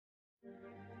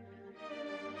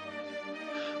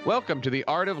Welcome to The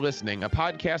Art of Listening, a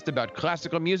podcast about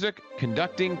classical music,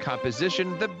 conducting,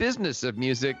 composition, the business of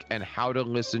music, and how to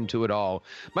listen to it all.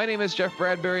 My name is Jeff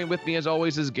Bradbury, and with me as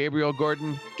always is Gabriel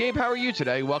Gordon. Gabe, how are you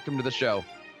today? Welcome to the show.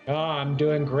 Oh, I'm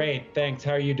doing great. Thanks.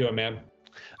 How are you doing, man?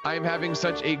 I'm having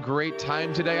such a great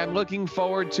time today. I'm looking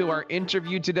forward to our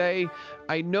interview today.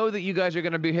 I know that you guys are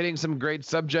going to be hitting some great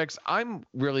subjects. I'm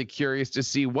really curious to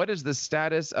see what is the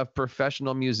status of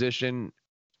professional musician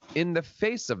in the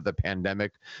face of the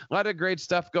pandemic. A lot of great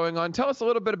stuff going on. Tell us a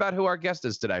little bit about who our guest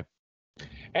is today.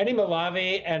 Eddy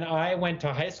Malave and I went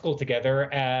to high school together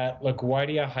at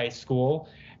LaGuardia High School,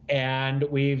 and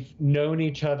we've known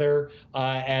each other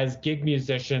as gig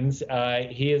musicians.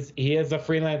 He is a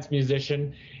freelance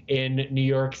musician in New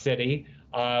York City,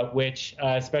 which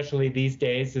especially these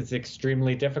days is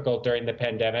extremely difficult during the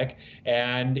pandemic.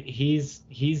 And he's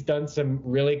done some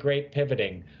really great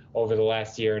pivoting over the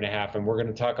last year and a half, and we're going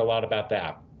to talk a lot about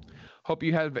that. Hope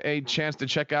you have a chance to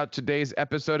check out today's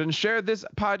episode and share this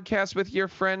podcast with your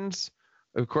friends.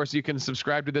 Of course, you can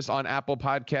subscribe to this on Apple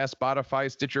Podcasts,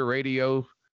 Spotify, Stitcher Radio,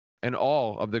 and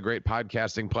all of the great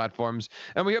podcasting platforms.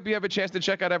 And we hope you have a chance to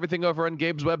check out everything over on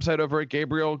Gabe's website over at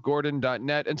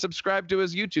GabrielGordon.net and subscribe to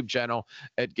his YouTube channel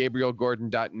at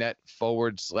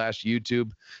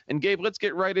GabrielGordon.net/YouTube. And Gabe, let's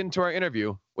get right into our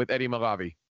interview with Eddy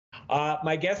Malave.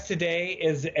 My guest today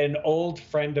is an old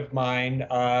friend of mine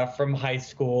from high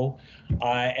school,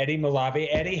 Eddy Malave.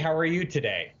 Eddy, how are you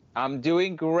today? I'm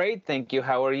doing great, thank you.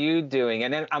 How are you doing?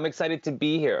 And I'm excited to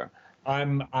be here.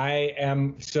 I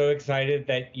am so excited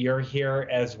that you're here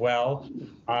as well.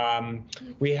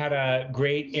 We had a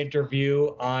great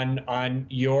interview on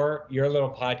your little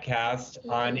podcast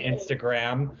on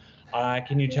Instagram.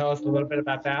 Can you tell us a little bit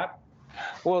about that?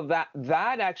 Well,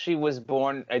 that actually was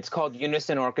born. It's called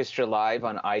Unison Orchestra Live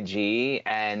on IG,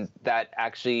 and that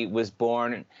actually was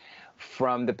born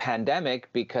from the pandemic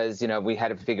because we had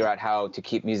to figure out how to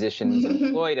keep musicians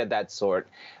employed of that sort.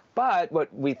 But what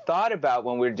we thought about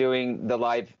when we're doing the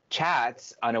live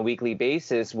chats on a weekly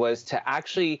basis was to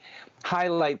actually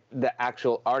highlight the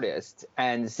actual artist.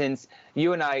 And since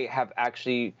you and I have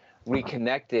actually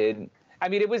reconnected, I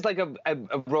mean, it was like a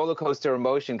roller coaster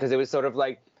emotion because it was sort of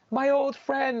like, my old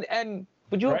friend, and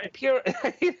would you appear? And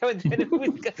I was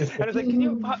like, can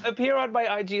you appear on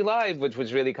my IG Live, which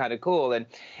was really kind of cool. And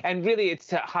really, it's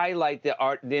to highlight the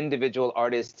individual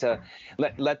artists, to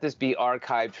let this be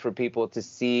archived for people to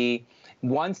see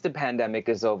once the pandemic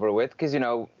is over with, because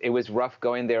it was rough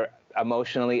going there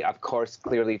emotionally, of course,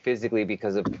 clearly physically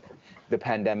because of the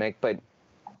pandemic. But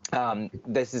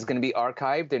this is going to be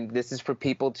archived, and this is for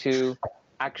people to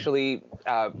actually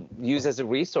use as a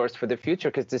resource for the future,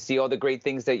 because to see all the great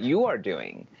things that you are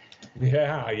doing. And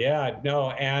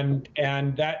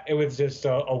that it was just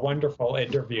a wonderful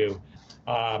interview.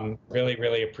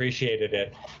 Really appreciated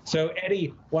it. So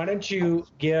Eddy, why don't you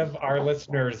give our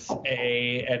listeners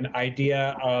an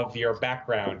idea of your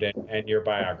background and your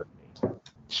biography?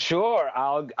 Sure,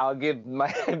 I'll give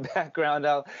my background.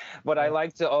 What I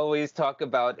like to always talk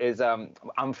about is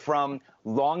I'm from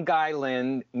Long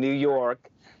Island, New York,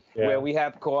 where we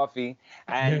have coffee,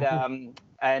 and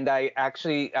and I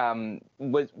actually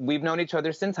we've known each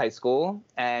other since high school,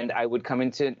 and I would come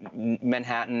into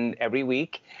Manhattan every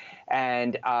week.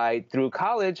 And through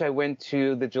college, I went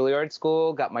to the Juilliard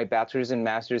School, got my bachelor's and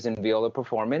master's in viola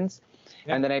performance,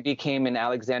 and then I became an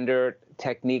Alexander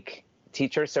Technique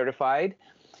teacher certified.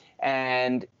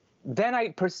 And then I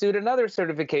pursued another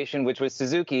certification, which was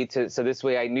Suzuki, so this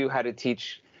way I knew how to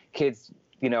teach kids,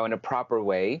 in a proper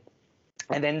way.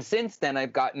 And then since then,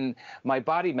 I've gotten my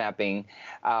body mapping.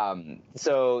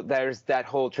 So there's that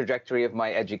whole trajectory of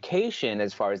my education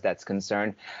as far as that's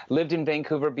concerned. Lived in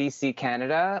Vancouver, BC,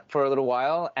 Canada for a little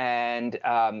while. And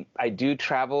I did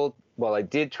travel,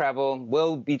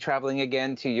 will be traveling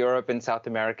again to Europe and South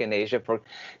America and Asia for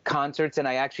concerts. And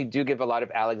I actually do give a lot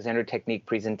of Alexander Technique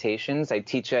presentations. I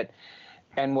teach at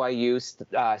NYU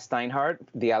Steinhardt,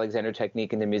 the Alexander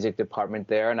Technique in the music department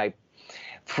there. And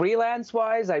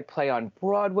freelance-wise, I play on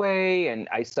Broadway, and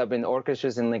I sub in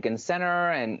orchestras in Lincoln Center,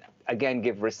 and again,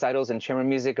 give recitals and chamber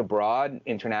music abroad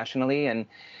internationally, and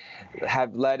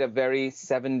have led a very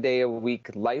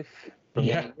 7-day-a-week life for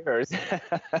many years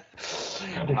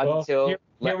until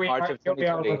March of 2020. Here we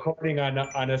are recording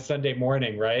on a Sunday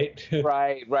morning, right?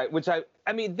 Right. Which I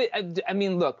mean,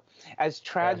 look, as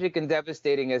tragic and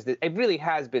devastating as it really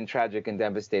has been tragic and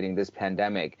devastating, this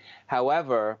pandemic.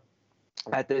 However,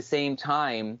 at the same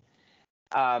time,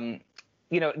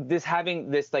 this having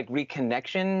this like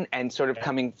reconnection and sort of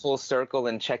coming full circle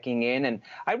and checking in, and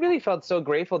I really felt so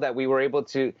grateful that we were able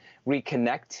to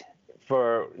reconnect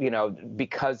for,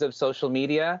 because of social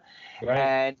media. Right.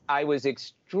 And I was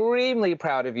extremely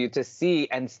proud of you to see,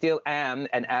 and still am,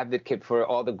 an advocate for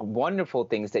all the wonderful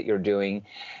things that you're doing.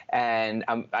 And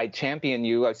I champion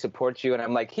you, I support you, and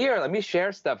I'm like, here, let me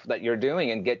share stuff that you're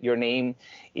doing and get your name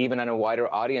even on a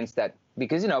wider audience,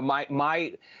 because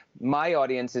my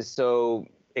audience is so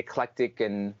eclectic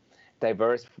and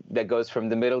diverse, that goes from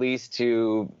the Middle East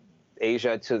to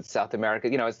Asia to South America.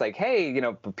 It's like, hey,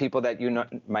 people that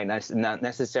might not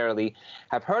necessarily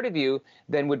have heard of you,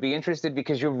 then would be interested,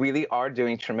 because you really are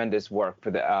doing tremendous work for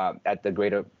the at the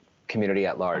greater community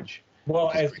at large.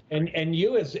 Well, and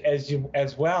you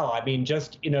as well. I mean,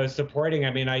 just supporting.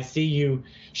 I mean, I see you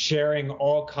sharing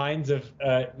all kinds of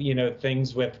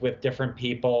things with different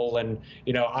people, and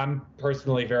I'm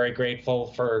personally very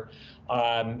grateful for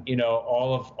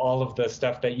all of the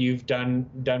stuff that you've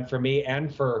done for me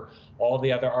and for all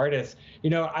the other artists.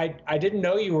 I didn't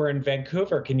know you were in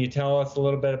Vancouver. Can you tell us a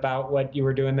little bit about what you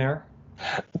were doing there?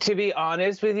 To be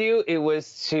honest with you, it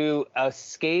was to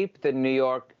escape the New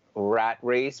York rat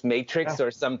race, matrix,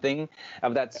 or something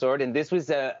of that sort. And this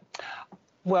was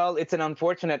it's an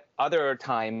unfortunate other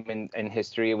time in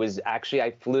history. It was actually,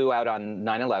 I flew out on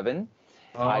 9/11.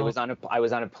 Oh. I was on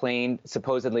a plane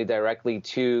supposedly directly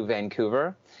to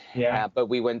Vancouver. Yeah. But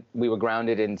we were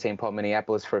grounded in St. Paul,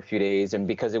 Minneapolis for a few days, and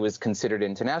because it was considered an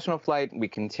international flight, we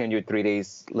continued 3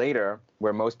 days later,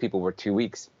 where most people were 2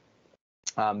 weeks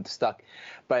stuck.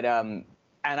 But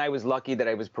and I was lucky that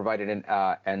I was provided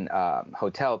an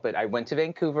hotel. But I went to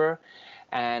Vancouver,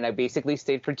 and I basically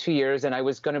stayed for 2 years, and I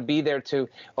was going to be there to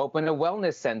open a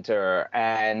wellness center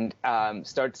and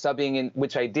start subbing in,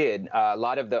 which I did. A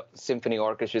lot of the symphony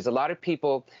orchestras, a lot of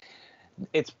people,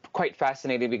 it's quite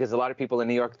fascinating, because a lot of people in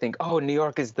New York think, oh, New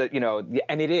York is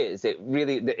and it is.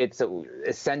 It's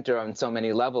a center on so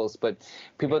many levels, but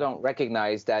people don't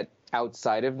recognize that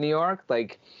outside of New York,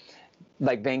 like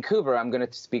Vancouver, I'm going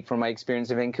to speak from my experience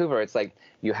in Vancouver. It's like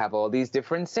you have all these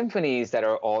different symphonies that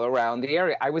are all around the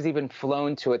area. I was even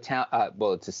flown to a town.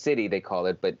 It's a city, they call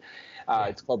it, but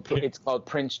it's called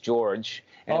Prince George.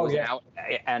 And it was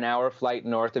an hour flight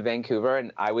north of Vancouver,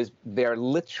 and I was there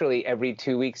literally every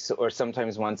 2 weeks, or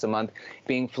sometimes once a month,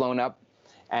 being flown up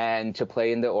and to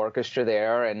play in the orchestra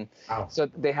there. And so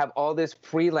they have all this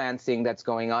freelancing that's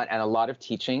going on, and a lot of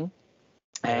teaching.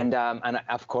 And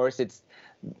of course,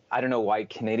 I don't know why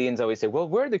Canadians always say, well,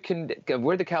 we're the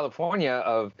California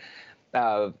of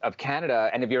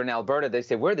Canada, and if you're in Alberta, they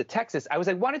say we're the Texas. I was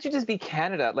like, why don't you just be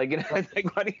Canada? Like,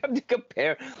 like, why do you have to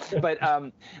compare?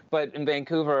 But in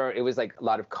Vancouver, it was like a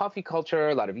lot of coffee culture,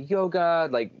 a lot of yoga,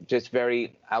 like just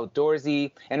very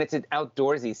outdoorsy, and it's an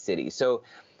outdoorsy city. So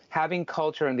having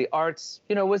culture and the arts,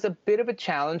 was a bit of a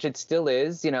challenge. It still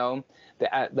is,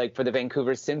 like for the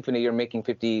Vancouver Symphony, you're making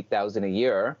 $50,000 a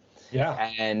year.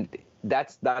 Yeah. And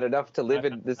that's not enough to live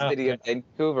in the city of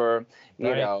Vancouver.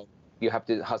 You have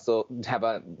to hustle, have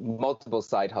multiple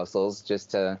side hustles just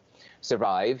to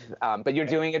survive. But you're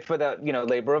doing it for the,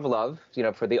 labor of love,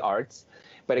 for the arts.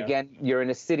 But again, you're in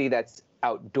a city that's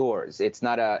outdoors. It's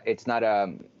not a,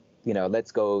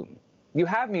 let's go. You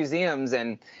have museums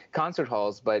and concert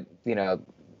halls, but,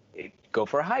 go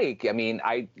for a hike. I mean,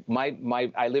 I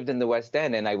lived in the West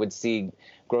End, and I would see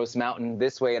Gross Mountain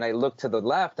this way, and I looked to the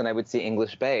left, and I would see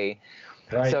English Bay.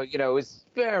 Right. So, it was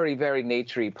very, very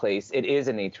naturey place. It is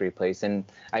a naturey place, and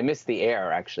I miss the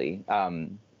air, actually.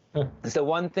 So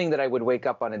one thing that I would wake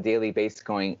up on a daily basis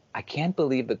going, I can't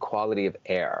believe the quality of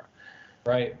air.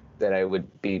 Right. That I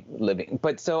would be living.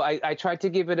 But so I tried to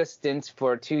give it a stint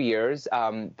for 2 years.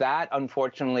 That,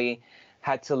 unfortunately,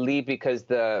 had to leave because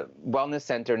the wellness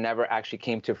center never actually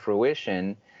came to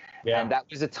fruition. Yeah. And that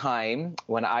was a time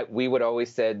when we would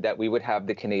always said that we would have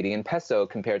the Canadian peso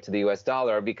compared to the US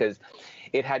dollar, because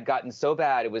it had gotten so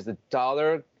bad. It was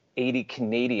 $1.80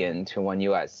 Canadian to $1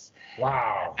 US.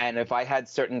 Wow. And if I had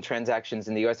certain transactions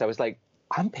in the US, I was like,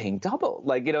 I'm paying double.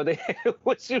 Like, it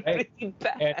was really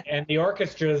bad. And the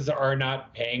orchestras are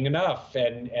not paying enough.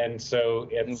 And so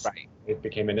it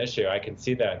became an issue. I can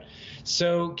see that.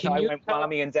 So I went,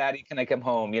 Mommy and Daddy, can I come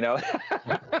home,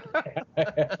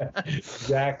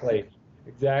 Exactly.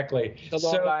 The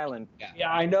Long Island.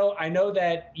 Yeah, I know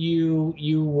that you've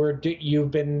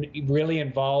been really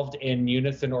involved in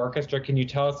Unison Orchestra. Can you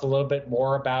tell us a little bit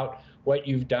more about what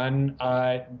you've done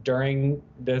during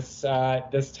this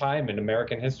time in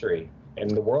American history, in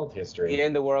the world history?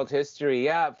 In the world history,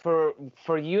 yeah. For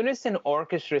Unison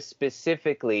Orchestra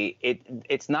specifically,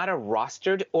 it's not a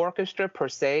rostered orchestra per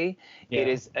se.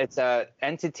 Yeah. It's a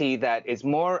entity that is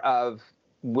more of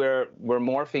we're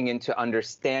morphing into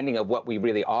understanding of what we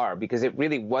really are, because it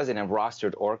really wasn't a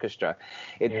rostered orchestra.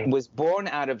 It was born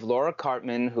out of Laura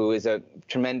Cartman, who is a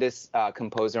tremendous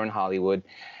composer in Hollywood.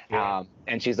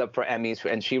 And she's up for Emmys,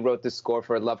 and she wrote the score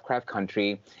for Lovecraft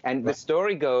Country. And the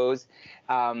story goes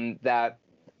that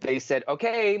they said,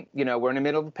 okay, we're in the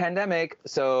middle of a pandemic,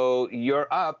 so you're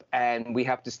up, and we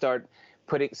have to start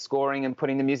scoring and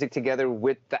putting the music together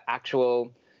with the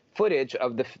actual footage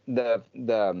of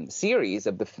the series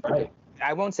of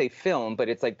I won't say film, but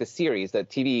it's like the series, the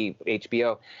TV,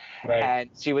 HBO. And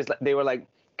they were like,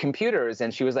 computers,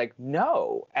 and she was like,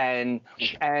 no. And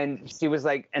she was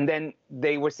like, and then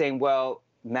they were saying, well,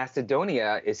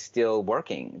 Macedonia is still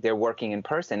working. They're working in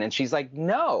person. And she's like,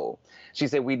 no. She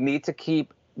said, we need to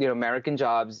keep, American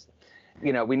jobs.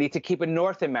 We need to keep a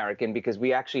North American, because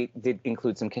we actually did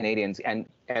include some Canadians. And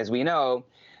as we know,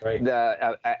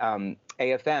 the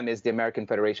AFM is the American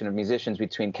Federation of Musicians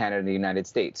between Canada and the United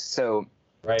States. So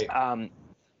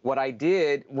what I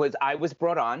did was I was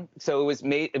brought on. So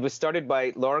it was started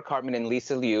by Laura Cartman and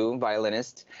Lisa Liu,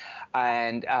 violinist.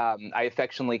 And I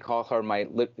affectionately call her my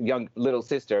young little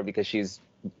sister, because she's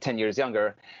 10 years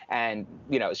younger. And,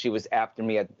 she was after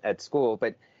me at school.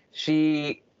 But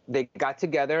they got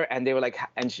together, and they were like,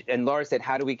 and Laura said,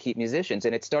 how do we keep musicians?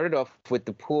 And it started off with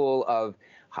the pool of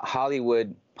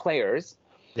Hollywood players.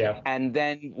 And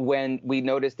then when we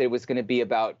noticed there was going to be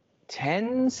about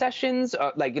 10 sessions,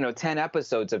 10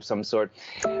 episodes of some sort,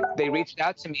 they reached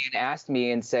out to me and asked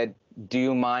me and said, do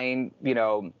you mind,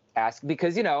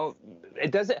 because,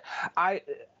 it doesn't, I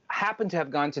happen to have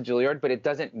gone to Juilliard, but it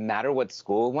doesn't matter what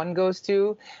school one goes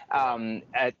to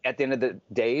at the end of the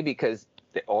day, because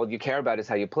all you care about is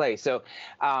how you play. So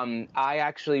I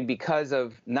actually,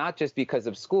 not just because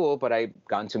of school, but I've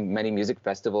gone to many music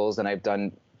festivals, and I've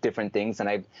done different things, and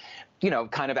I've,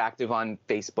 kind of active on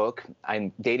Facebook.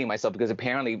 I'm dating myself, because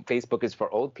apparently Facebook is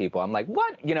for old people. I'm like,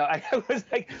 what? I was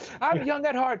like, I'm young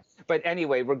at heart. But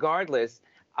anyway, regardless,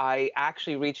 I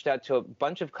actually reached out to a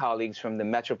bunch of colleagues from the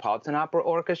Metropolitan Opera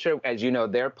Orchestra, as you know,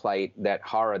 their plight, that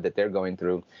horror that they're going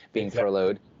through, being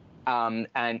furloughed.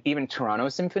 And even Toronto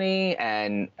Symphony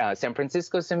and San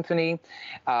Francisco Symphony,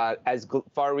 as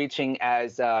far-reaching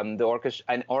as an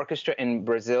orchestra in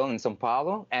Brazil, in São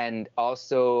Paulo, and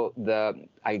also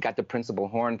I got the principal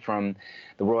horn from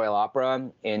the Royal Opera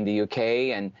in the UK,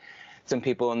 and some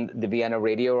people in the Vienna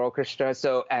Radio Orchestra,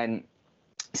 and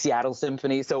Seattle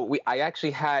Symphony. So I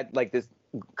actually had like this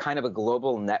kind of a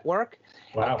global network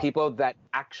of people that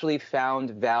actually found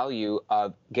value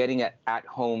of getting an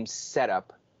at-home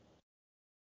setup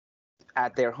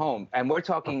at their home. And we're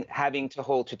talking having to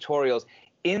hold tutorials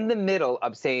in the middle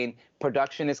of saying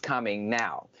production is coming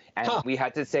now. And we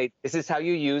had to say, this is how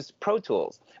you use Pro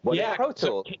Tools. What is Pro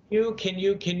Tools? So can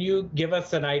you give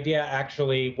us an idea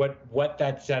actually what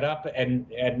that set up and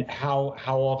how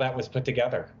all that was put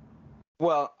together?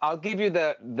 Well, I'll give you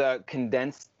the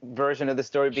condensed version of the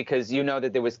story, because you know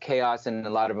that there was chaos and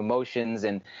a lot of emotions,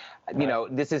 and you know,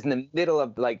 this is in the middle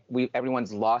of like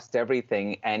everyone's lost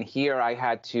everything, and here I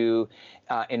had to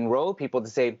enroll people to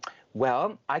say,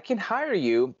 well, I can hire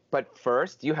you, but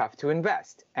first you have to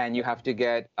invest, and you have to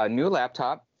get a new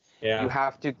laptop. You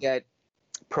have to get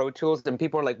Pro Tools, and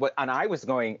people are like, what? And I was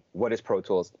going, what is Pro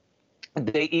Tools?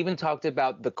 They even talked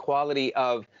about the quality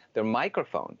of their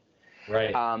microphone.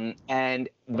 And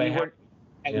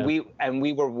we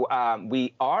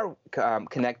are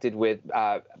connected with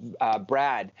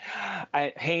Brad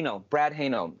Hainel. Brad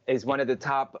Hainel is one of the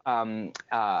top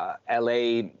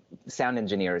LA sound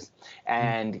engineers,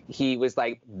 and he was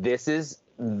like, "This is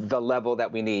the level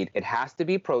that we need. It has to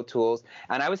be Pro Tools."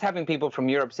 And I was having people from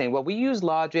Europe saying, "Well, we use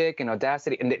Logic and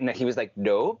Audacity," and he was like,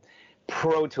 "No,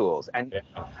 Pro Tools." And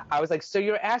I was like, so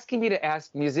you're asking me to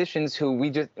ask musicians who we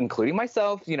just, including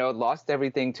myself, you know, lost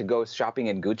everything to go shopping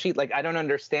in Gucci? Like, I don't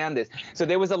understand this. So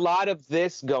there was a lot of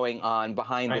this going on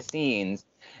behind the scenes.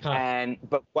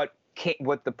 But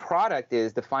what the product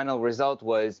is, the final result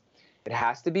was, it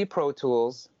has to be Pro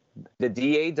Tools. The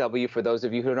DAW, for those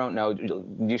of you who don't know,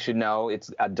 you should know,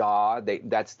 it's a DAW.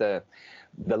 That's the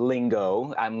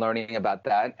lingo. I'm learning about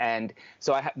that. And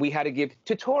so we had to give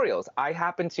tutorials. I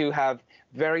happen to have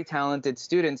very talented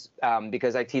students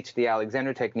because I teach the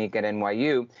Alexander technique at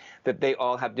NYU, that they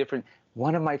all have different.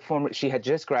 One of my she had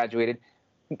just graduated,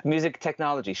 music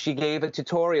technology. She gave a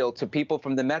tutorial to people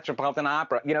from the Metropolitan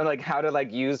Opera, you know, like how to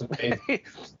like use,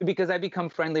 because I become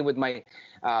friendly with my,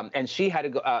 and she had to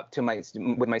go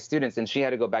with my students, and she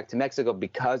had to go back to Mexico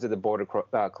because of the border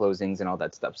closings and all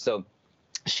that stuff. So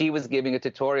she was giving a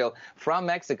tutorial from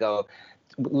Mexico,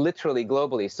 literally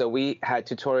globally. So we had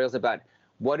tutorials about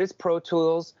what is Pro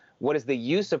Tools, what is the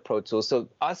use of Pro Tools? So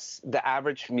us, the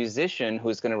average musician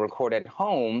who's going to record at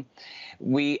home,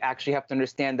 we actually have to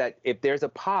understand that if there's a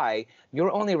pie,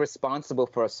 you're only responsible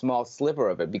for a small sliver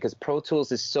of it, because Pro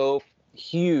Tools is so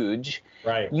huge.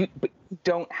 Right. But you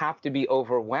don't have to be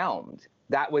overwhelmed.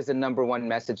 That was the number one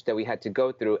message that we had to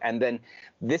go through. And then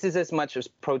this is as much as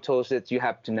Pro Tools that you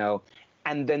have to know.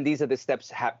 And then these are the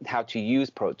steps how to use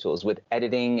Pro Tools with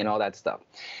editing and all that stuff.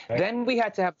 Right. Then we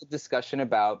had to have the discussion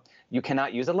about, you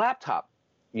cannot use a laptop.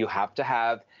 You have to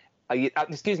have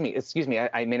excuse me,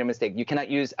 I made a mistake. You cannot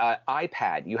use an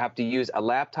iPad. You have to use a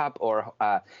laptop or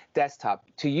a desktop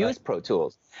to use Pro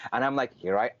Tools. And I'm like,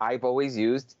 I've always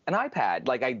used an iPad.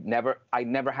 Like I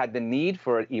never had the need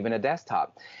for even a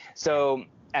desktop. So,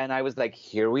 and I was like,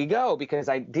 here we go, because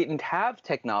I didn't have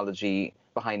technology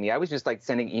behind me. I was just like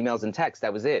sending emails and texts.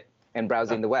 That was it, and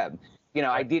browsing the web. You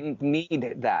know, I didn't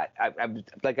need that.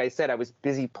 Like I said, I was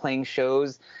busy playing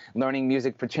shows, learning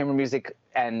music for chamber music,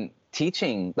 and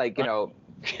teaching. Like, you know,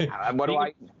 what do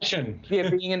I?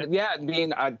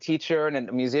 Being a teacher and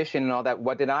a musician and all that.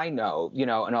 What did I know? You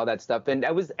know, and all that stuff. And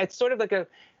it's sort of like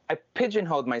I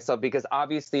pigeonholed myself, because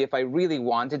obviously, if I really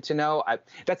wanted to know,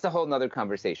 that's a whole nother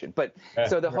conversation. But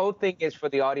so the whole thing is for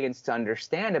the audience to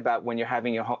understand about when you're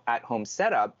having your at-home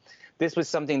setup. This was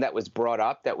something that was brought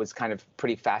up that was kind of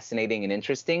pretty fascinating and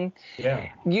interesting. Yeah.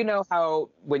 You know how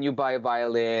when you buy a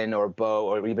violin or bow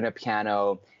or even a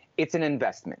piano, it's an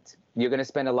investment. You're going to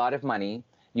spend a lot of money.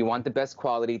 You want the best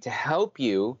quality to help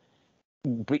you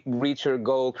reach your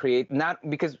goal, not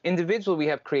because individually we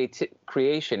have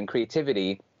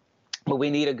creativity, but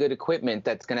we need a good equipment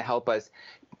that's going to help us,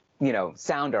 you know,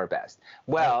 sound our best.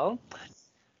 Well,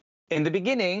 in the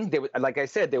beginning, like I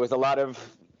said, there was a lot of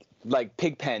like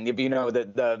Pigpen, you know,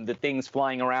 the things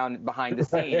flying around behind the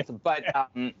scenes. But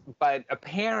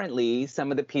apparently some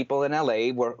of the people in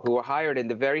LA who were hired in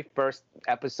the very first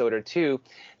episode or two,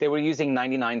 they were using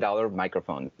 $99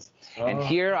 microphones. Oh. And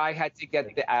here I had to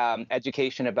get the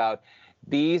education about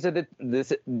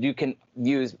you can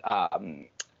use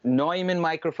Neumann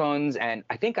microphones, and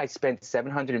I think I spent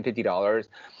 $750,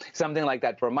 something like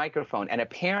that, for a microphone. And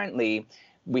apparently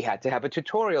we had to have a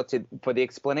tutorial for the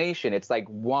explanation. It's like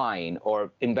wine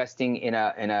or investing in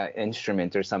a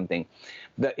instrument or something.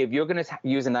 If you're going to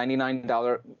use a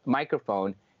 $99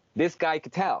 microphone, this guy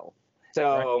could tell.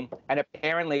 So, and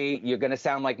apparently you're going to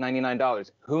sound like $99.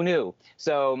 Who knew?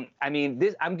 So, I mean,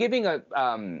 I'm giving a,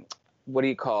 what do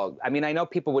you call? I mean, I know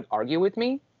people would argue with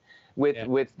me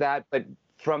with that, but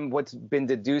from what's been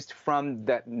deduced from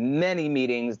the many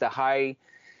meetings, the high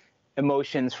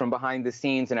emotions from behind the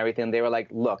scenes and everything, they were like,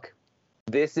 look,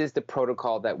 this is the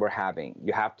protocol that we're having.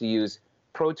 You have to use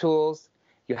Pro Tools.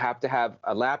 You have to have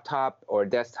a laptop or a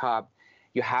desktop.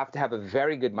 You have to have a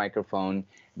very good microphone.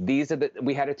 We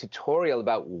had a tutorial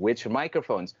about which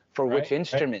microphones for which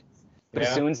instruments.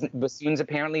 Bassoons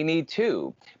apparently need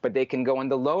two, but they can go on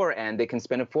the lower end. They can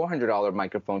spend a $400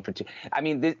 microphone for two. I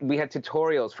mean, we had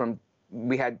tutorials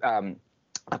we had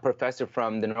a professor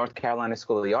from the North Carolina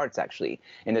School of the Arts, actually,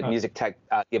 in the music tech,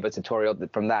 give a tutorial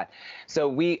from that. So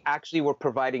we actually were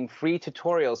providing free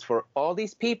tutorials for all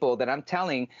these people that I'm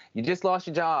telling, you just lost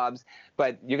your jobs,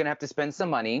 but you're going to have to spend some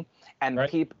money, and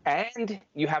and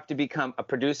you have to become a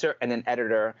producer and an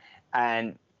editor,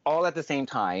 and all at the same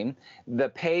time. The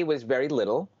pay was very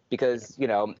little because, you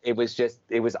know, it was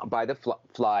by the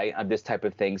fly of this type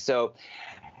of thing. So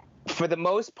for the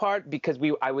most part, because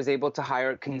I was able to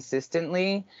hire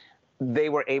consistently, they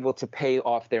were able to pay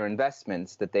off their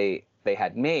investments that they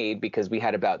had made, because we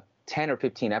had about 10 or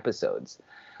 15 episodes.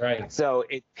 Right. So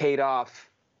it paid off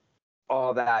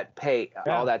all that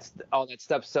all that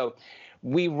stuff. So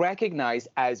we recognize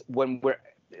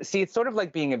it's sort of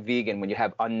like being a vegan when you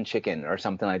have chicken or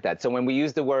something like that. So when we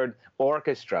use the word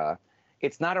orchestra,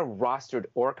 it's not a rostered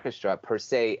orchestra per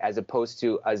se, as opposed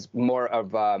to as more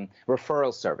of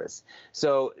referral service.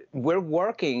 So we're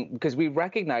working, because we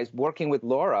recognize working with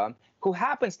Laura, who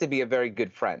happens to be a very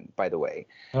good friend, by the way.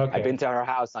 Okay. I've been to her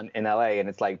house in LA, and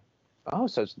it's like, oh,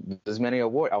 so there's many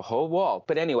awards, a whole wall.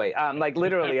 But anyway, like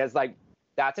literally, it's like,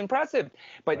 that's impressive.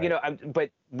 But, you know,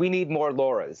 but we need more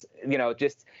Lauras, you know,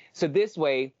 just so this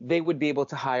way they would be able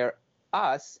to hire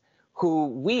us,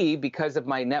 because of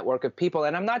my network of people,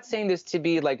 and I'm not saying this to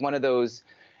be like one of those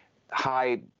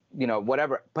high, you know,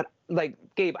 whatever, but like,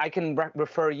 Gabe, I can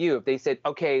refer you if they said,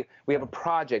 okay, we have a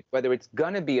project, whether it's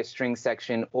going to be a string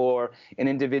section or an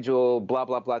individual blah,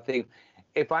 blah, blah thing.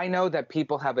 If I know that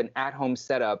people have an at-home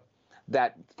setup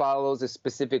that follows a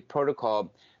specific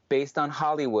protocol based on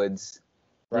Hollywood's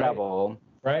level,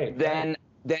 then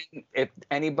if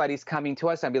anybody's coming to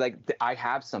us, I'd be like, I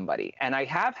have somebody. And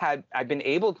I've been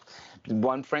able,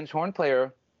 one French horn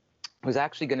player was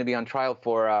actually going to be on trial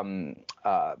for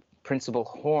principal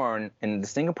horn in the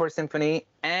Singapore Symphony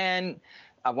and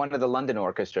one of the London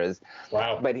orchestras.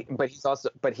 Wow. But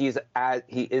he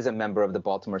is a member of the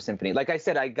Baltimore Symphony. Like I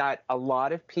said, I got a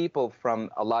lot of people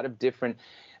from a lot of different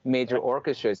major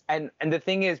orchestras. And the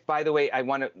thing is, by the way, I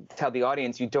want to tell the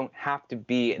audience, you don't have to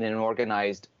be in an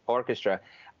organized orchestra.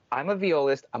 I'm a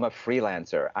violist. I'm a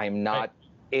freelancer. I'm not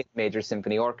in major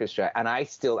symphony orchestra. And I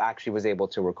still actually was able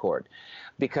to record,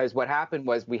 because what happened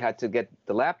was we had to get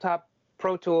the laptop,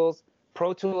 Pro Tools.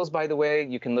 Pro Tools, by the way,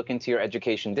 you can look into your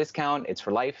education discount. It's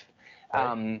for life.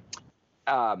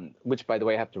 Which, by the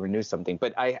way, I have to renew something.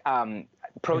 But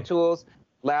Pro Tools,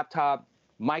 laptop,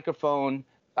 microphone,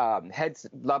 heads,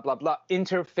 blah, blah, blah,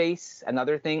 interface,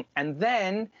 another thing. And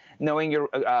then knowing your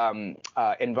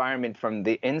environment from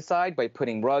the inside by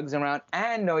putting rugs around,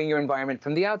 and knowing your environment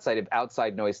from the outside if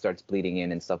outside noise starts bleeding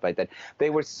in and stuff like that.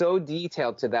 They were so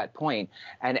detailed to that point,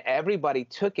 and everybody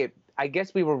took it. I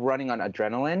guess we were running on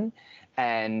adrenaline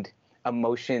and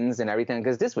emotions and everything,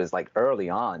 because this was like early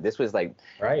on. This was like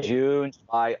June,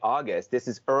 July, August. This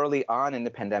is early on in the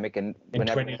pandemic, and in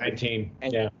 2019.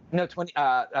 No,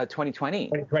 2020.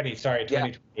 2020. Sorry,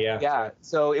 2020. Yeah.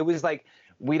 So it was like,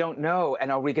 we don't know,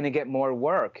 and are we going to get more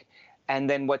work? And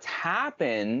then what's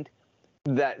happened?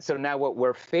 So now what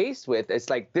we're faced with is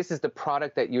like, this is the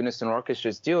product that Unison Orchestra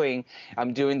is doing.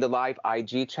 I'm doing the live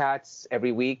IG chats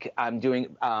every week. I'm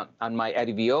doing on my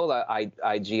Eddy Viola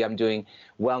IG, I'm doing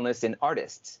wellness in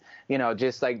artists,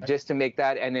 just to make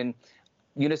that. And in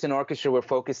Unison Orchestra, we're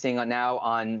focusing now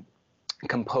on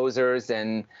composers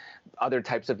and other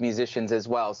types of musicians as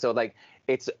well. So like,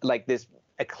 it's like this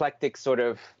eclectic sort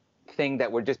of thing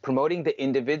that we're just promoting the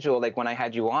individual. Like when I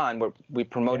had you on, we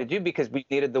promoted you because we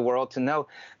needed the world to know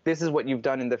this is what you've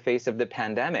done in the face of the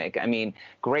pandemic. I mean,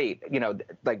 great,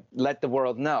 like let the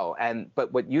world know.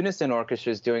 But what Unison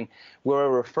Orchestra is doing, we're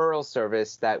a referral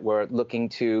service that we're looking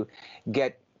to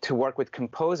get to work with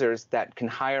composers that can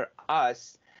hire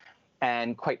us,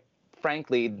 and quite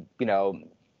frankly,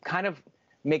 kind of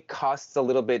make costs a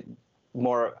little bit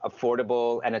more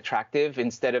affordable and attractive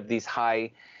instead of these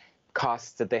high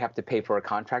costs that they have to pay for a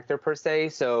contractor per se.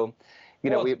 So,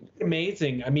 it's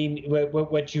amazing. I mean,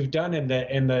 what you've done in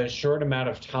the short amount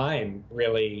of time,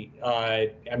 really.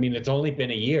 I mean, it's only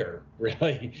been a year,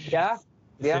 really. Since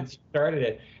you started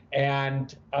it,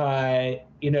 and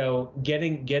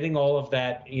getting all of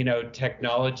that,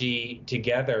 technology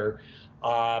together,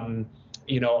 along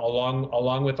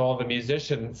with all the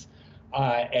musicians.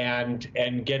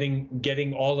 And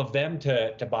getting all of them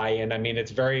to buy in. I mean,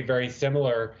 it's very, very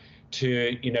similar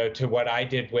to what I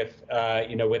did with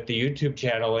with the YouTube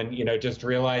channel, and just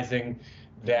realizing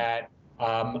that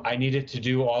I needed to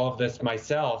do all of this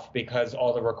myself because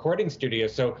all the recording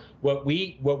studios. So what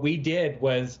we did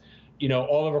was,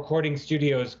 all the recording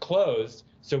studios closed,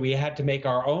 so we had to make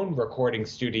our own recording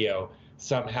studio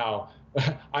somehow.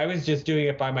 I was just doing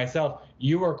it by myself.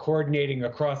 You were coordinating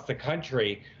across the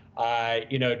country.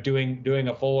 Doing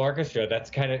a full orchestra. That's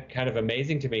kind of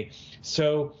amazing to me.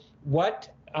 So what's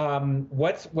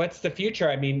the future?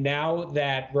 I mean, now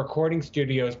that recording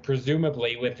studios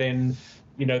presumably within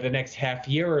the next half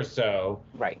year or so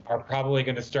are probably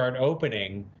going to start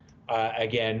opening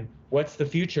again, what's the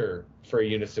future for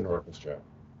Unison Orchestra?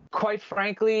 Quite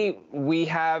frankly,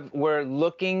 we're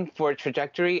looking for a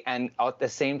trajectory, and at the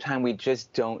same time we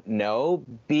just don't know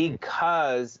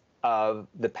because of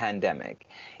the pandemic.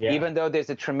 Even though there's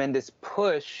a tremendous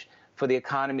push for the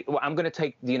economy. Well, I'm going to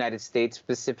take the United States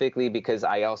specifically because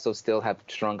I also still have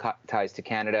strong ties to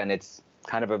Canada, and it's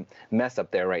kind of a mess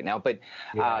up there right now. But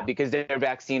because their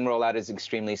vaccine rollout is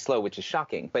extremely slow, which is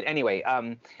shocking. But anyway,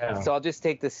 so I'll just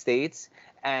take the States,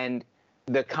 and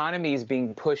the economy is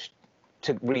being pushed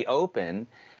to reopen.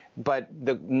 But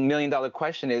the million-dollar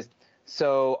question is,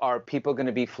 so are people going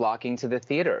to be flocking to the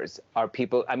theaters? Are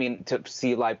people, to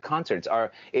see live concerts?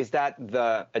 Is that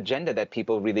the agenda that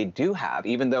people really do have?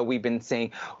 Even though we've been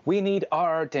saying we need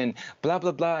art and blah,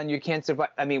 blah, blah, and you can't survive.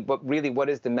 What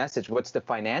is the message? What's the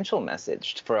financial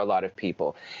message for a lot of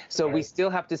people? So we still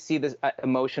have to see this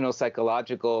emotional,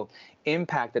 psychological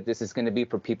impact that this is going to be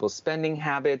for people's spending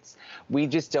habits. We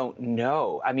just don't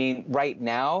know. I mean, right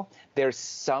now there's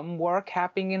some work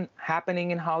happening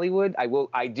in Hollywood.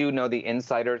 I do know the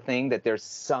insider thing that there's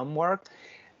some work,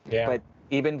 but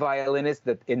even violinists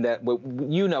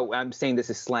I'm saying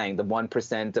this is slang, the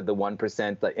 1% of the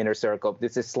 1%, the inner circle,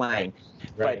 this is slang.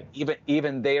 But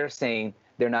even they're saying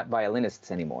they're not violinists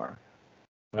anymore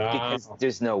because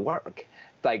there's no work.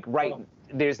 Like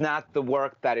there's not the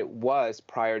work that it was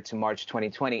prior to March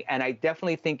 2020. And I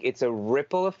definitely think it's a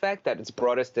ripple effect that it's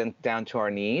brought us down to our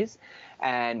knees.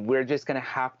 And we're just going to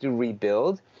have to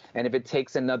rebuild. And if it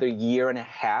takes another year and a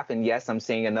half, and yes, I'm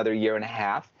saying another year and a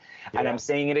half, and I'm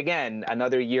saying it again,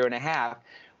 another year and a half,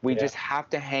 we just have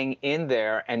to hang in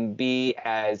there and be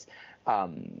as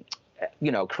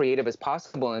creative as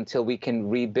possible until we can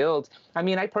rebuild. I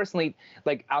mean, I personally,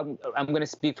 like, I'm going to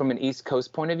speak from an East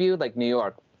Coast point of view, like New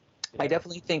York. I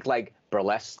definitely think like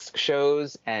burlesque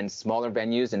shows and smaller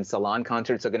venues and salon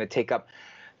concerts are going to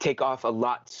take off a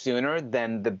lot sooner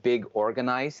than the big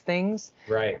organized things.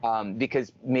 Right.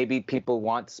 Because maybe people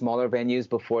want smaller venues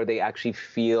before they actually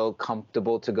feel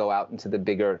comfortable to go out into the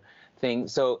bigger thing.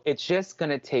 So it's just going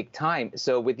to take time.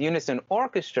 So with Unison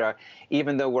Orchestra,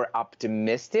 even though we're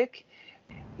optimistic,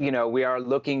 we are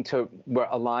we're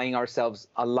aligning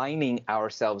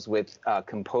ourselves with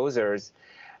composers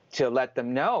to let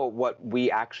them know what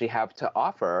we actually have to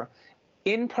offer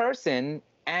in person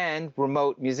and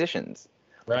remote musicians.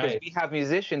 Right. Because we have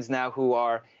musicians now who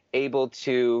are able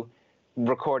to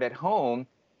record at home,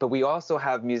 but we also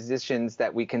have musicians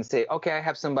that we can say, okay, I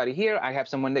have somebody here. I have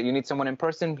someone that you need someone in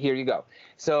person. Here you go.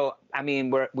 So, I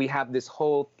mean, we have this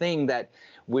whole thing that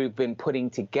we've been putting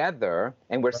together,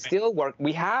 and we're still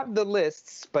we have the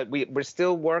lists, but we're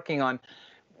still working on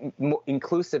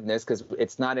inclusiveness because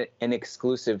it's not an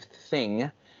exclusive thing.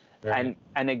 Right.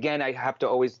 And again, I have to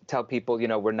always tell people,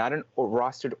 we're not a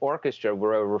rostered orchestra.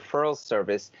 We're a referral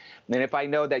service. And if I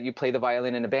know that you play the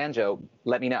violin and the banjo,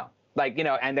 let me know. Like,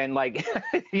 and then like,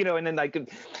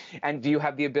 and do you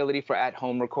have the ability for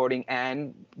at-home recording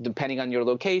and depending on your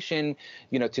location,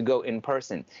 to go in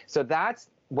person. So that's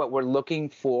what we're looking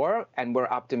for. And we're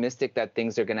optimistic that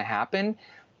things are going to happen,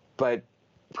 but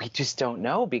we just don't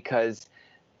know because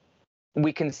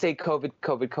we can say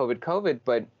COVID,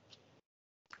 but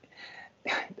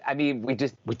I mean, we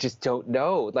just don't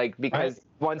know. Like, because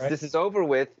once this is over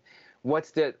with,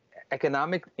 what's the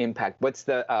economic impact? What's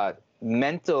the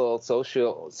mental,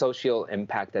 social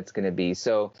impact that's going to be?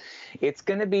 So it's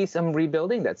going to be some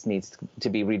rebuilding that needs to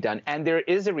be redone. And there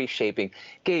is a reshaping.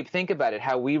 Gabe, think about it,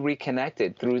 how we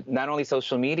reconnected through not only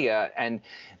social media, and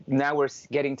now we're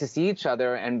getting to see each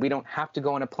other and we don't have to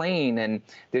go on a plane and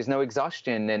there's no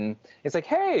exhaustion. And it's like,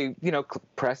 hey,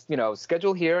 press,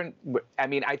 schedule here. And I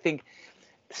mean, I think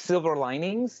silver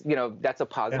linings, that's a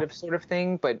positive sort of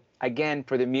thing. But again,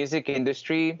 for the music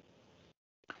industry,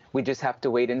 we just have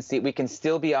to wait and see. We can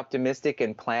still be optimistic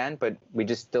and plan, but we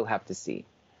just still have to see.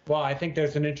 Well, I think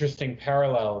there's an interesting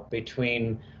parallel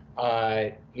between,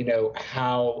 how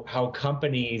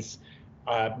companies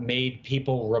made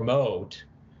people remote,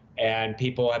 and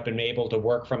people have been able to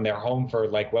work from their home for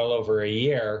like well over a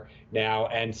year now.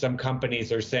 And some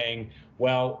companies are saying,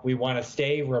 well, we want to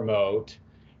stay remote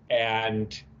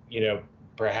and,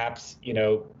 perhaps,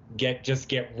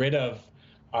 get rid of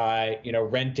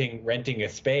renting a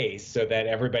space so that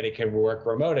everybody can work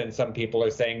remote. And some people are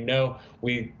saying, no,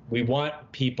 we want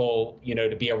people,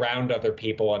 to be around other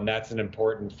people, and that's an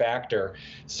important factor.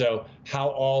 So how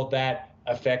all that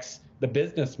affects the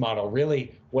business model,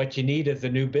 really what you need is a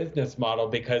new business model,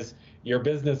 because your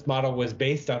business model was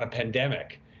based on a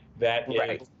pandemic that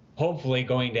is hopefully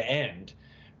going to end.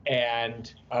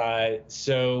 And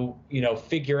so,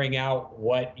 figuring out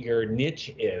what your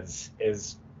niche is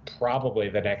probably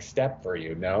the next step for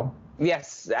you, no?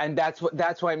 Yes, and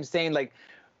that's why I'm saying, like,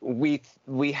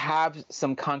 we have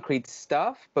some concrete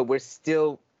stuff, but we're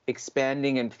still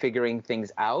expanding and figuring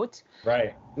things out.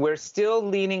 Right. We're still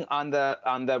leaning on the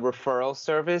referral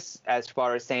service, as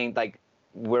far as saying, like,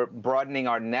 we're broadening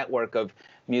our network of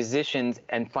musicians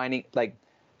and finding, like,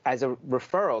 as a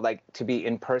referral, like, to be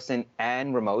in person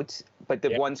and remote. But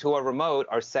the ones who are remote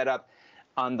are set up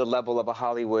on the level of a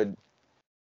Hollywood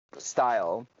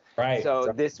style. Right.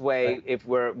 So this way, if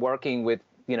we're working with,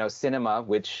 cinema,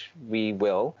 which we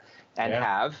will and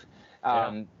have,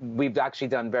 we've actually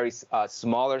done very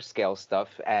smaller scale stuff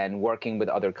and working with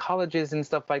other colleges and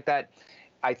stuff like that.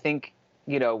 I think,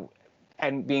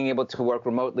 and being able to work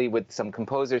remotely with some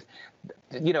composers,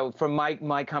 from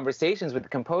my conversations with the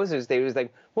composers, they was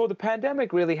like, well, the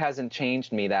pandemic really hasn't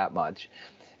changed me that much,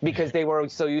 because they were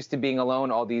so used to being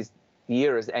alone all these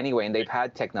years anyway, and they've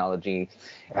had technology.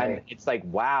 And it's like,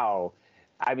 wow.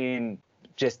 I mean,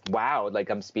 just wow. Like,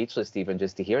 I'm speechless even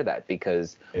just to hear that,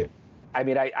 because I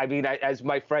mean, as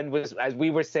my friend as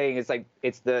we were saying, it's like,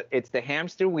 it's the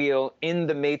hamster wheel in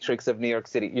the matrix of New York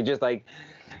City. You're just like,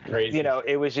 crazy.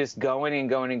 It was just going and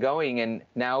going and going. And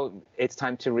now it's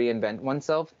time to reinvent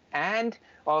oneself and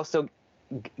also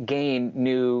gain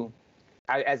new,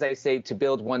 as I say, to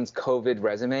build one's COVID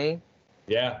resume.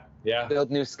 Yeah.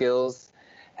 build new skills,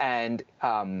 and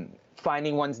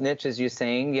finding one's niche, as you're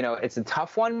saying, it's a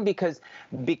tough one because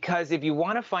if you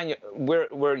want to find,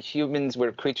 we're humans,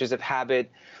 we're creatures of habit.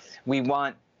 We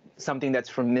want something that's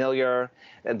familiar,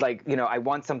 like, I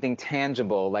want something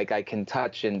tangible, like I can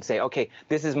touch and say, okay,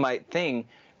 this is my thing,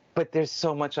 but there's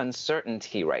so much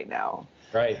uncertainty right now.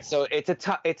 Right. So it's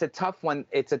a tough one.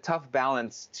 It's a tough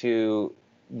balance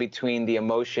between the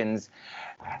emotions,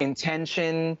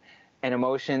 intention and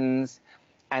emotions,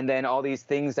 and then all these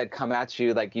things that come at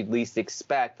you like you'd least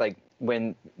expect, like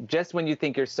when you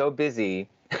think you're so busy.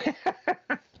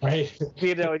 Right.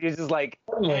 You're just like,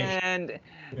 and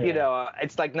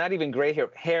it's like not even gray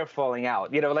hair falling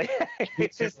out, like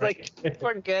it's just like,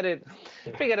 forget it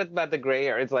about the gray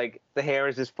hair. It's like the hair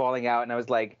is just falling out, and I was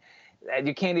like, and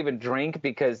you can't even drink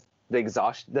because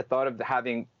the thought of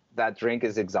having that drink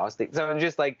is exhausting. So I'm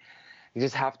just like, you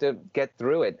just have to get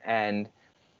through it. And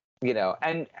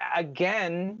and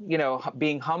again,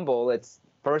 being humble, it's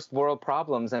first world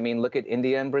problems. I mean, look at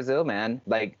India and Brazil, man.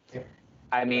 Like,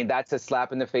 I mean, that's a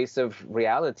slap in the face of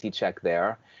reality check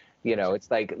there.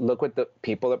 It's like, look what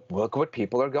people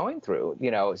are going through,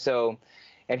 So,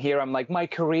 and here I'm like, my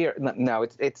career. No,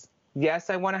 it's yes,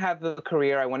 I want to have the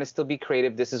career. I want to still be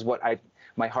creative. This is what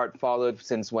my heart followed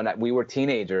since we were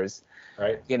teenagers.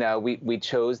 Right. We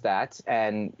chose that,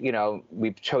 and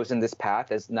we've chosen this path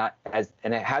and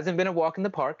it hasn't been a walk in the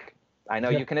park. I know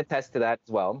you can attest to that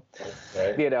as well.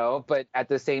 Right. But at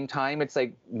the same time, it's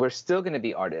like, we're still going to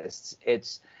be artists.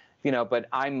 It's, but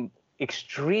I'm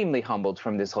extremely humbled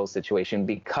from this whole situation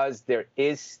because there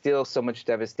is still so much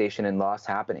devastation and loss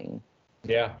happening.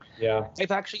 Yeah.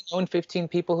 I've actually known 15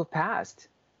 people who've passed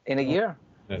in a year.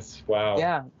 That's wow.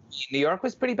 Yeah. New York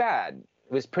was pretty bad.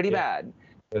 It was pretty bad.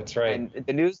 That's right. And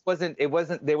the news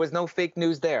there was no fake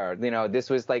news there. This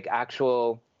was like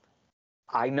actual.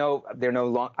 I know they're no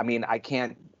longer. I mean, I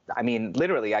can't. I mean,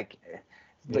 literally,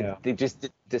 they just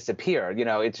disappear.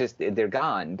 It's just, they're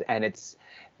gone, and it's.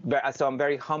 So I'm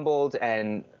very humbled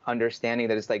and understanding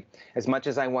that it's like, as much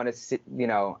as I want to sit,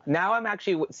 now I'm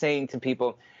actually saying to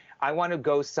people, I want to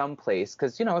go someplace,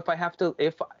 because if I have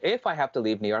to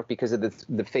leave New York because of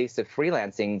the face of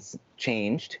freelancing's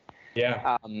changed.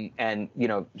 Yeah. And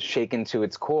shaken to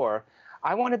its core.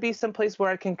 I want to be someplace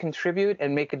where I can contribute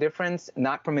and make a difference,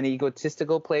 not from an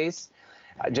egotistical place,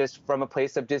 just from a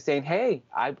place of just saying, hey,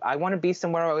 I want to be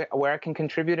somewhere where I can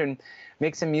contribute and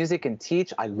make some music and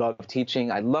teach. I love teaching.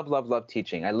 I love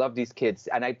teaching. I love these kids.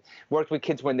 And I worked with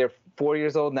kids when they're 4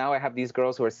 years old. Now I have these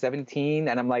girls who are 17,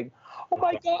 and I'm like, oh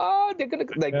my God, they're going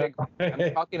to,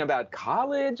 I'm talking about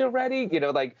college already,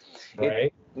 right.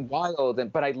 It's wild.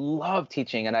 But I love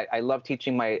teaching, and I love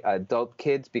teaching my adult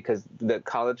kids, because the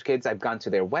college kids, I've gone to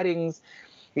their weddings,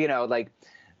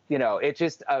 it's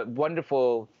just a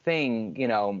wonderful thing,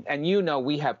 and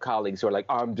we have colleagues who are like,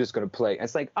 oh, I'm just going to play. And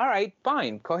it's like, all right,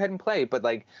 fine, go ahead and play. But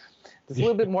like, there's a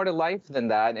little bit more to life than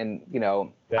that. And,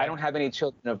 I don't have any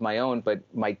children of my own, but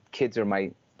my kids are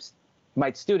my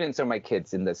students are my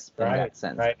kids in that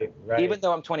sense. Right. Even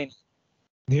though I'm 29.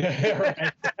 Yeah,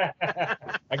 right.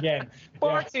 Again.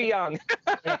 Far too young.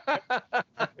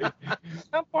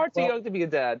 I'm far too young to be a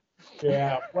dad.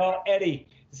 Yeah. Well, Eddy,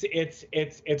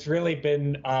 it's really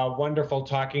been wonderful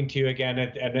talking to you again,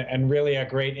 and really a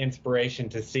great inspiration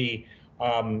to see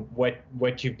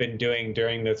what you've been doing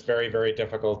during this very, very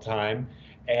difficult time.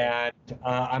 And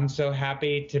I'm so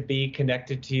happy to be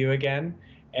connected to you again,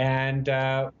 and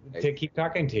to keep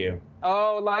talking to you.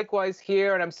 Oh, likewise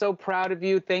here, and I'm so proud of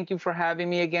you. Thank you for having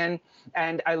me again.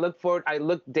 And I look forward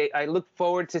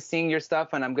to seeing your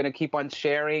stuff, and I'm going to keep on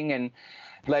sharing and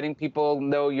letting people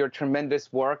know your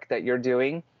tremendous work that you're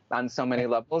doing on so many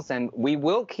levels. And we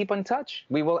will keep in touch.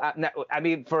 We will,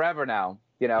 forever now,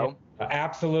 Yeah,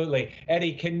 absolutely.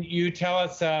 Eddy, can you tell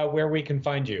us where we can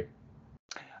find you?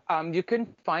 You can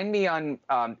find me on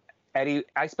Eddy.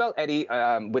 I spell Eddy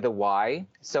with a Y,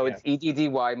 so it's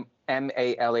EDDYMALAVE,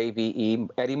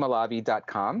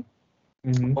 EddyMalave.com.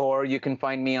 Mm-hmm. Or you can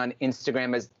find me on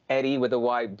Instagram as Eddy with a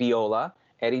Y Viola,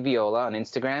 Eddy Viola on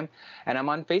Instagram, and I'm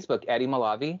on Facebook, Eddy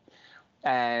Malave,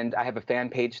 and I have a fan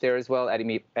page there as well,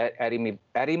 Eddy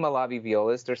Malave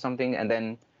Violist or something, and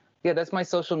then. Yeah, that's my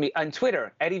social media. On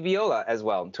Twitter, Eddy Viola as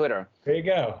well, Twitter. There you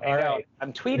go. All right.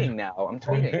 I'm tweeting now. I'm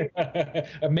tweeting.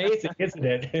 Amazing, isn't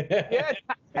it? Yeah,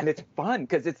 and it's fun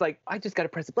because it's like, I just got to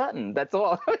press a button. That's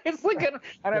all. It's like,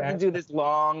 I don't have to do this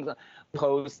long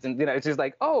post. And, it's just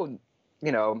like, oh,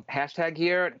 hashtag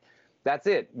here. That's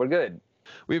it. We're good.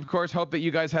 We, of course, hope that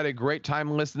you guys had a great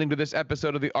time listening to this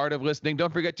episode of The Art of Listening.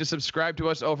 Don't forget to subscribe to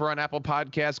us over on Apple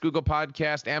Podcasts, Google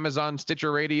Podcasts, Amazon,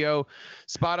 Stitcher Radio,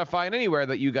 Spotify, and anywhere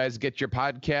that you guys get your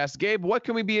podcasts. Gabe, what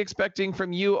can we be expecting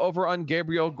from you over on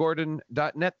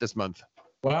GabrielGordon.net this month?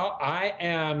 Well, I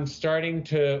am starting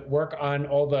to work on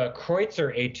all the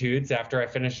Kreutzer etudes after I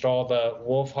finished all the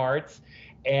Wolf Hearts.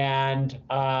 And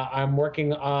I'm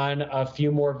working on a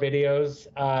few more videos,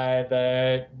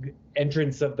 the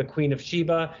entrance of the Queen of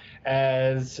Sheba,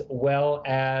 as well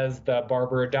as the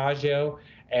Barber Adagio,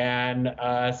 and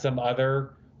some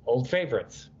other old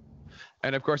favorites.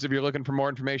 And of course, if you're looking for more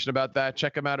information about that,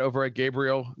 check them out over at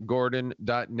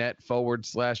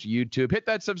GabrielGordon.net/YouTube. Hit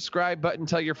that subscribe button.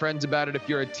 Tell your friends about it. If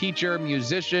you're a teacher,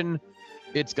 musician,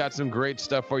 it's got some great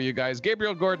stuff for you guys.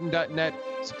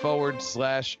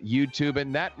 GabrielGordon.net/YouTube.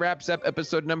 And that wraps up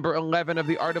episode number 11 of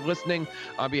The Art of Listening.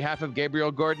 On behalf of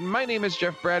Gabriel Gordon, my name is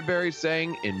Jeff Bradbury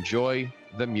saying enjoy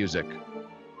the music.